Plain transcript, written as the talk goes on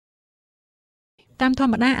តាមធ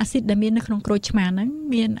ម្មតាអាស៊ីតដែលមាននៅក្នុងក្រូចឆ្មាហ្នឹង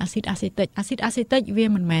មានអាស៊ីតអាសេតិកវា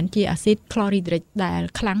មិនមែនជាអាស៊ីតក្លរីដ្រិចដែល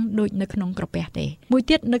ខ្លាំងដូចនៅក្នុងក្រពះទេមួយ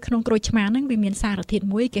ទៀតនៅក្នុងក្រូចឆ្មាហ្នឹងវាមានសារធាតុ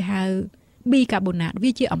មួយគេហៅប៊ីកាបូណាត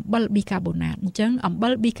វាជាអំបិលប៊ីកាបូណាតអញ្ចឹងអំបិ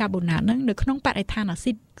លប៊ីកាបូណាតហ្នឹងនៅក្នុងបរិស្ថានអា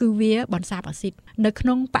ស៊ីតគឺវាបន្សាបអាស៊ីតនៅក្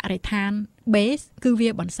នុងបរិស្ថាន base គឺវា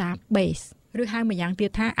បន្សាប base ឬហៅម្យ៉ាងទៀ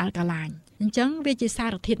តថា alkaline អញ្ចឹងវាជាសា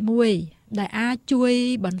រធាតុមួយដែលអាចជួយ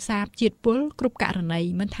បន្សាបជាតិពុលគ្រប់ករណី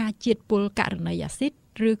មិនថាជាតិពុលករណីអាស៊ីត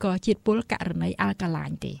ឬក៏ជាតិពុលករណី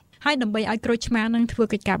alkaline ទេហើយដើម្បីឲ្យក្រូចឆ្មានឹងធ្វើ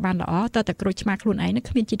កិច្ចការបានល្អតើតែក្រូចឆ្មាខ្លួនឯងនឹង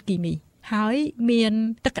គ្មានជាតិគីមីហើយមាន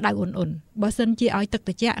ទឹកក្តៅអ៊ុនៗបើសិនជាឲ្យទឹក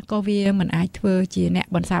ត្រជាក់ក៏វាមិនអាចធ្វើជាអ្នក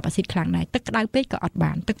បន្សាបអាស៊ីតខ្លាំងដែរទឹកក្តៅពេកក៏អត់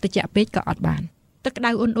បានទឹកត្រជាក់ពេកក៏អត់បានទឹកក្តៅ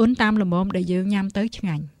អ៊ុនៗតាមល្មមដែលយើងញ៉ាំទៅឆ្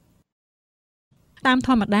ងាញ់តាមធ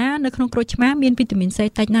ម្មតានៅក្នុងក្រូចឆ្មាមានវីតាមីន C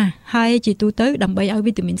តិចណាស់ហើយជាទូទៅដើម្បីឲ្យ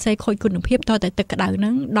វីតាមីន C ខូចគុណភាពតតែទឹកក្តៅនឹ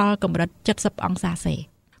ងដល់កម្រិត70អង្សា C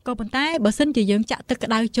ក៏ប៉ុន្តែបើសិនជាយើងចាក់ទឹកក្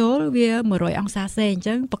តៅចូលវា100អង្សា C អញ្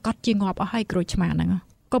ចឹងប្រកាសជាងាប់អស់ហើយក្រូចឆ្មាហ្នឹង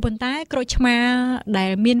ក៏ប៉ុន្តែក្រូចឆ្មាដែល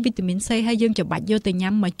មានវីតាមីន C ហើយយើងច្របាច់យកទៅ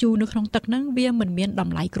ញ៉ាំមកជូរនៅក្នុងទឹកហ្នឹងវាមិនមានត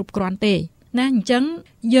ម្លៃគ្រប់គ្រាន់ទេណាអញ្ចឹង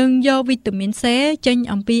យើងយកវីតាមីន C ចេញ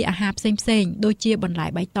អំពីអាហារផ្សេងៗដូចជាបន្លែ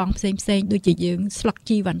បៃតងផ្សេងៗដូចជាយើងស្លឹក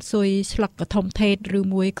ជីវ៉ាន់ស៊ុយស្លឹកកធំថេតឬ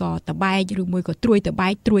មួយក៏តបែកឬមួយក៏ត្រួយតបែ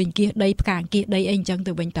កត្រួយអង្គាសដីផ្កាអង្គាសដីអីអញ្ចឹង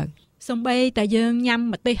ទៅវិញទៅសំបីតែយើងញ៉ាំ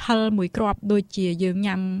ម្ទេសហិលមួយគ្រាប់ដូចជាយើង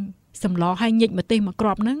ញ៉ាំសម្លហើយញិចម្ទេសមួយគ្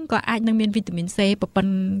រាប់ហ្នឹងក៏អាចនឹងមានវីតាមីន C ប្រព័ន្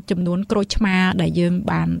ធចំនួនក្រូចឆ្មាដែលយើង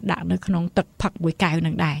បានដាក់នៅក្នុងទឹកផឹកមួយកែវហ្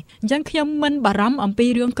នឹងដែរអញ្ចឹងខ្ញុំមិនបារម្ភអំពី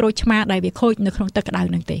រឿងក្រូចឆ្មាដែលវាខូចនៅក្នុងទឹកក្តៅ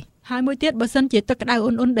ហ្នឹងទេហើយមួយទៀតបើសិនជាទឹកក្តៅ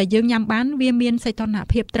អ៊ុនៗដែលយើងញ៉ាំបានវាមានសីតុណ្ហ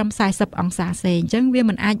ភាពត្រឹម40អង្សា C អញ្ចឹងវា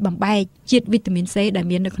មិនអាចបំបែកជាតិវីតាមីន C ដែល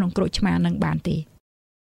មាននៅក្នុងក្រូចឆ្មានឹងបានទេ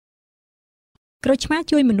ក្រូចឆ្មា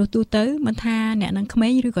ជួយមនុស្សទូទៅមិនថាអ្នកនឹងក្មេ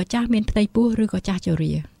ងឬក៏ចាស់មានផ្ទៃពោះឬក៏ចាស់ជ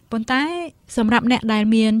រាប៉ុន្តែសម្រាប់អ្នកដែល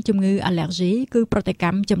មានជំងឺ allergy គឺប្រតិក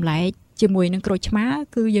ម្មចម្លែកជាមួយនឹងក្រូចឆ្មា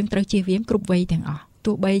គឺយើងត្រូវជៀសវាងគ្រប់វ័យទាំងអស់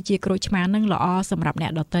ទោះបីជាក្រូចឆ្មានឹងល្អសម្រាប់អ្ន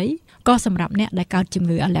កដទៃក៏សម្រាប់អ្នកដែលកើតជំ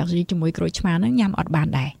ងឺ allergy ជាមួយក្រូចឆ្មានឹងញ៉ាំអត់បាន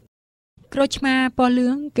ដែរក្រូចឆ្មាពណ៌លឿ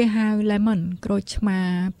ងគេហៅ lemon ក្រូចឆ្មា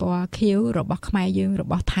ពណ៌ខៀវរបស់ខ្មែរយើងរ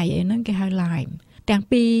បស់ថៃអីហ្នឹងគេហៅ lime ទាំង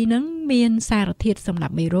ពីរហ្នឹងមានសារធាតុសម្រា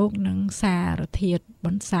ប់មេរោគនិងសារធាតុប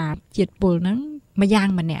ន្សាបជាតិពុលហ្នឹងមួយយ៉ាង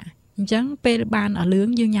ម្នាក់អញ្ចឹងពេលបានអាលឿង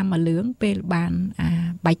យើងញ៉ាំអាលឿងពេលបានអា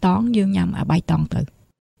បៃតងយើងញ៉ាំអាបៃតងទៅ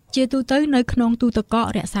ជាទូទៅនៅក្នុងទូទឹកកក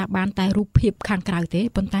រក្សាបានតែរូបភាពខាងក្រៅទេ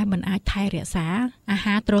ប៉ុន្តែมันអាចថែរក្សាអា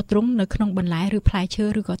ហារទ្រទ្រង់នៅក្នុងបន្លែឬផ្លែឈើ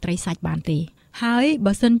ឬក៏ត្រីសាច់បានទេហើយ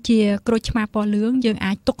បើសិនជាក្រូចឆ្មាពណ៌លឿងយើង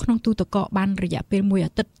អាចទុកក្នុងទូទឹកកកបានរយៈពេល1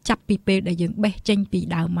អាទិត្យចាប់ពីពេលដែលយើងបេះចេញពី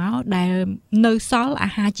ដើមមកដែលនៅសល់អា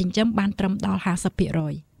ហារចិញ្ចឹមបានត្រឹមដល់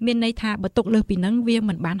 50% មានន័យថាបើទុកលើសពីហ្នឹងវា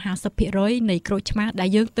មិនបាន 50% នៃក្រូចឆ្មាដែល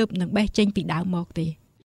យើងទើបនឹងបេះចេញពីដើមមកទេ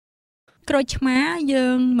ក្រូចឆ្មាយើ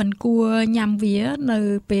ងមិនគួរញ៉ាំវានៅ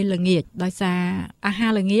ពេលល្ងាចដោយសារអាហា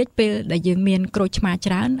រល្ងាចពេលដែលយើងមានក្រូចឆ្មា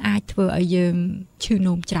ច្រើនអាចធ្វើឲ្យយើងឈឺ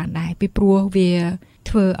នោមច្រើនដែរពីព្រោះវា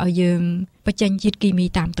ធ្វើឲ្យយើងបញ្ចេញជាតិគីមី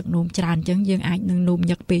តាមទឹកនោមច្រើនអញ្ចឹងយើងអាចនឹងនោម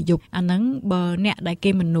ញឹកពេលយប់អាហ្នឹងបើអ្នកដែលគេ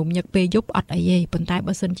មិននោមញឹកពេលយប់អត់អីទេប៉ុន្តែ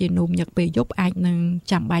បើសិនជានោមញឹកពេលយប់អាចនឹង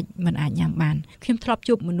ចាំបាច់មិនអាចញ៉ាំបានខ្ញុំធ្លាប់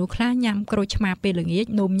ជួបមនុស្សខ្លះញ៉ាំក្រូចឆ្មាពេលល្ងាច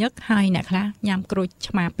នោមញឹកហើយអ្នកខ្លះញ៉ាំក្រូច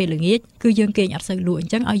ឆ្មាពេលល្ងាចគឺយើងគេងអត់សូវលក់អ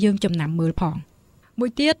ញ្ចឹងឲ្យយើងចំណាំមើលផងមួ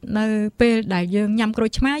យទៀតនៅពេលដែលយើងញ៉ាំក្រូ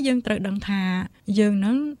ចឆ្មាយើងត្រូវដឹងថាយើង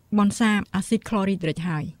នឹងបន្សាបអាស៊ីតក្លរីដ្រិច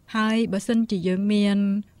ហើយបើសិនជាយើងមាន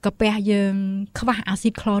កាពះយើងខ្វះអាស៊ី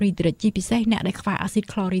តក្លរីដ្រិចជាពិសេសអ្នកដែលខ្វះអាស៊ីត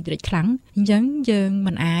ក្លរីដ្រិចខ្លាំងអញ្ចឹងយើង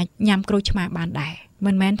មិនអាចញ៉ាំក្រូចឆ្មាបានដែរ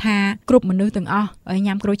មិនមែនថាគ្រប់មនុស្សទាំងអស់ឲ្យ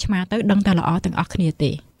ញ៉ាំក្រូចឆ្មាទៅដឹងតែល្អទាំងអស់គ្នា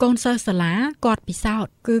ទេកូនសិស្សសាលាគាត់ពិសោធ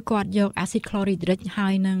ន៍គឺគាត់យកអាស៊ីតក្លរីដ្រិចហើ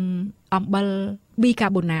យនឹងអំបិលប៊ីកា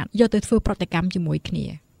បូណាតយកទៅធ្វើប្រតិកម្មជាមួយគ្នា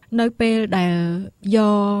នៅពេលដែលយ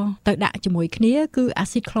កទៅដាក់ជាមួយគ្នាគឺអា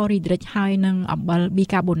ស៊ីតក្លរីដ្រិចហើយនឹងអំបិលប៊ី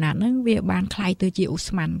កាបូណាតហ្នឹងវាបានคล้ายទៅជាអូ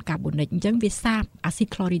ស្មန်កាបូនិកអញ្ចឹងវាសាបអាស៊ីត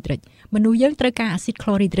ក្លរីដ្រិចមនុស្សយើងត្រូវការអាស៊ីតក្ល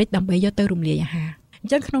រីដ្រិចដើម្បីយកទៅរំលាយអាហារអ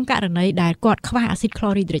ញ្ចឹងក្នុងករណីដែលគាត់ខ្វះអាស៊ីតក្ល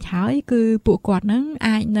រីដ្រិចហើយគឺពួកគាត់នឹង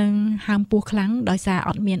អាចនឹងហើមពោះខ្លាំងដោយសារអ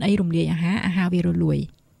ត់មានអីរំលាយអាហារវារលួយ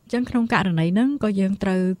អញ្ចឹងក្នុងករណីហ្នឹងក៏យើងត្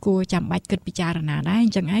រូវគួរចាំបាច់គិតពិចារណាដែរអ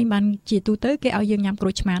ញ្ចឹងឯងបានជាទូទៅគេឲ្យយើងញ៉ាំក្រូ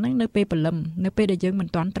ចឆ្មាហ្នឹងនៅពេលព្រលឹមនៅពេលដែលយើងមិន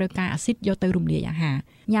ទាន់ត្រូវការអាស៊ីតយកទៅរំលាយអាហារ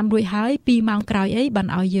ញ៉ាំរួចហើយ2ម៉ោងក្រោយអីបាន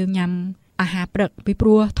ឲ្យយើងញ៉ាំអាហារព្រឹកពីព្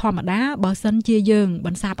រោះធម្មតាបើសិនជាយើងប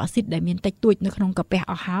ន្សាបអាស៊ីតដែលមានតិចតួចនៅក្នុងកាពះ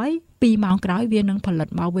អស់ហើយ2ម៉ោងក្រោយវានឹងផលិត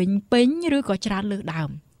មកវិញពេញឬក៏ច្រើនលើសដើម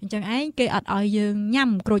អញ្ចឹងឯងគេអត់ឲ្យយើងញ៉ាំ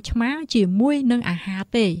ក្រូចឆ្មាជាមួយនឹងអាហារ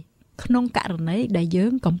ទេក្នុងករណីដែលយើ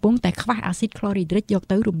ងកំពុងតែខ្វះអាស៊ីតក្លរីដ្រិចយក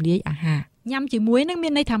ទៅរំលាយអាហារញ៉ាំជាមួយនឹងមា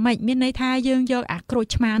នន័យថាម៉េចមានន័យថាយើងយកអាក្រូច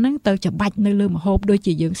ឆ្មានឹងទៅច្របាច់នៅលើម្ហូបដូច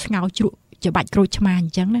ជាយើងស្ងោរជ្រក់ច្របាច់ក្រូចឆ្មាអ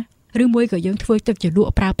ញ្ចឹងណា ឬមួយក៏យើងធ្វើទឹកជ្រល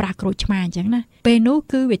ក់ប្រើប្រាស់ក្រូចឆ្មាអញ្ចឹងណាពេលនោះ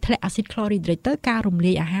គឺវាធ្លាក់អាស៊ីត chlorhydric ទៅការរំ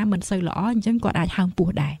លាយអាហារមិនសូវល្អអញ្ចឹងគាត់អាចហើមពោះ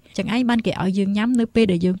ដែរអញ្ចឹងឯងបានគេឲ្យយើងញ៉ាំនៅពេល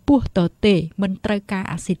ដែលយើងពោះទៅទេមិនត្រូវការ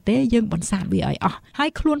អាស៊ីតទេយើងបន្សាបវាឲ្យអស់ហើយ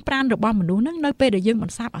ខ្លួនប្រាណរបស់មនុស្សហ្នឹងនៅពេលដែលយើងប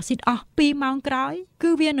ន្សាបអាស៊ីតអស់2ម៉ោងក្រោយគឺ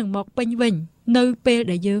វានឹងមកពេញវិញនៅពេល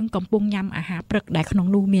ដែលយើងកំពុងញ៉ាំអាហារព្រឹកដែលក្នុង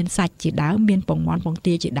នោះមានសាច់ជាដើមមានពងមាន់ពង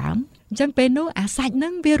ទាជាដើមអញ្ចឹងពេលនោះអាសាច់ហ្នឹ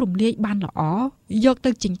ងវារំលាយបានល្អយក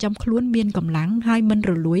ទៅចិញ្ចឹមខ្លួនមានកម្លាំងហើយមិន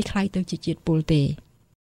រលួយคล้ายទៅជាជាតិពុលទេ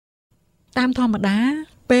តាមធម្មតា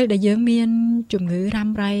ពេលដែលយើងមានជំងឺរ៉ាំ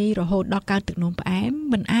រ៉ៃរហូតដល់កើតទឹកនោមផ្អែម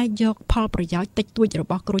មិនអាចយកផលប្រយោជន៍តិចតួចរ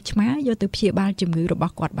បស់ក្រូចឆ្មាយកទៅព្យាបាលជំងឺរប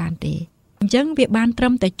ស់គាត់បានទេអញ្ចឹងវាបានត្រឹ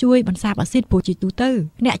មតែជួយបន្សាបអាស៊ីតព្រោះជាទូទៅ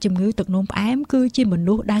អ្នកជំងឺទឹកនោមផ្អែមគឺជាម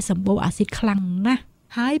នុស្សដែលសម្បូរអាស៊ីតខ្លាំងណាស់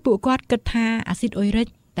ហើយពួកគាត់គិតថាអាស៊ីតអុយរិក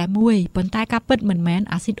តែមួយប៉ុន្តែការពិតមិនមែន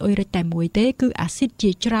អាស៊ីតអុយរិកតែមួយទេគឺអាស៊ីតជា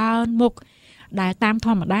ច្រើនមុខដែលតាមធ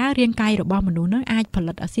ម្មតារាងកាយរបស់មនុស្សនឹងអាចផ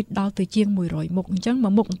លិតអាស៊ីតដល់ទៅជាង100មុខអញ្ចឹងមួ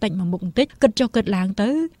យមុខបន្តិចគិតចុះគិតឡើងទៅ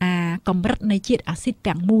អាកម្រិតនៃជាតិអាស៊ីត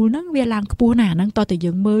ទាំងមូលហ្នឹងវាឡើងខ្ពស់ណាស់ហ្នឹងតើតើ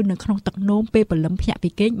យើងមើលនៅក្នុងទឹកនោមពេលព្រលឹមភ្ញាក់ពី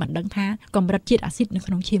គេងមិនដឹងថាកម្រិតជាតិអាស៊ីតនៅ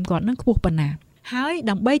ក្នុងឈាមគាត់ហ្នឹងខ្ពស់ប៉ុណ្ណាហើយ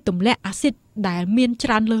ដើម្បីទម្លាក់អាស៊ីតដែលមានច្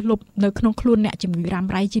រើនលើសលប់នៅក្នុងខ្លួនអ្នកជំងឺរ៉ាំ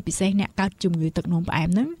រ៉ៃជាពិសេសអ្នកកើតជំងឺទឹកនោមផ្អែម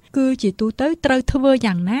ហ្នឹងគឺជាទូទៅត្រូវធ្វើ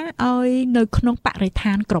យ៉ាងណាឲ្យនៅក្នុងបរិស្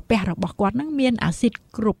ថានក្រពះរបស់គាត់ហ្នឹងមានអាស៊ីត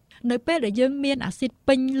គ្រប់នៅពេលដែលយើងមានអាស៊ីត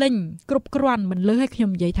ពេញលេញគ្រប់គ្រាន់មិនលើសឲ្យខ្ញុំ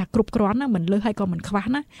និយាយថាគ្រប់គ្រាន់ណាមិនលើសឲ្យក៏មិនខ្វះ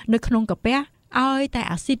ណានៅក្នុងកាពះឲ្យតែ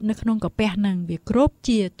អាស៊ីតនៅក្នុងកាពះហ្នឹងវាគ្រប់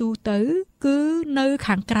ជាទូទៅគឺនៅ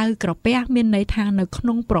ខាងក្រៅក្រពះមានន័យថានៅក្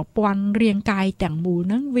នុងប្រព័ន្ធរាងកាយទាំងមូល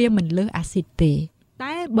ហ្នឹងវាមិនលើសអាស៊ីតទេ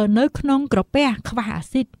តែបើនៅក្នុងក្រពះខ្វះអា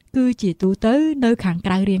ស៊ីតគឺជាទូទៅនៅខាង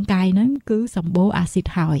ក្រៅរាងកាយហ្នឹងគឺសម្បូរអាស៊ីត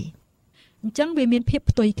ហើយអញ្ចឹងវាមានភាព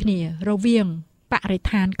ផ្ទុយគ្នារវាងបរិស្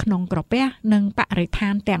ថានក្នុងក្រពះនិងបរិស្ថា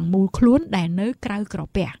នទាំងមូលខ្លួនដែលនៅក្រៅក្រ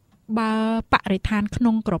ពះបើបរិស្ថានក្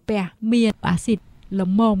នុងក្រពះមានអាស៊ីតល្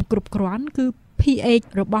មមគ្រប់គ្រាន់គឺ pH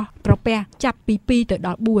របស់ក្រពះចាប់ពី2ទៅដ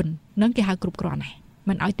ល់4នឹងគេហៅគ្រប់គ្រាន់ដែរ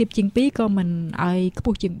មិនឲ្យទាបជាង2ក៏មិនឲ្យខ្ព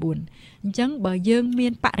ស់ជាង4អញ្ចឹងបើយើងមា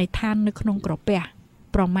នបរិស្ថាននៅក្នុងក្រពះ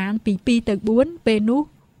ប្រមាណពី2ទៅ4ពេលនោះ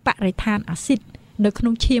បរិស្ថានអាស៊ីតនៅក្នុ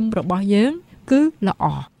ងឈាមរបស់យើងគឺល្អ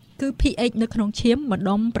គឺ pH នៅក្នុងឈាមម្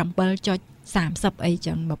ដុំ 7.30 អី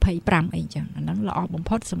ចឹង25អីចឹងអាហ្នឹងល្អបំ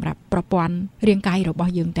ផុតសម្រាប់ប្រព័ន្ធរាងកាយរប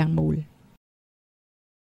ស់យើងទាំងមូល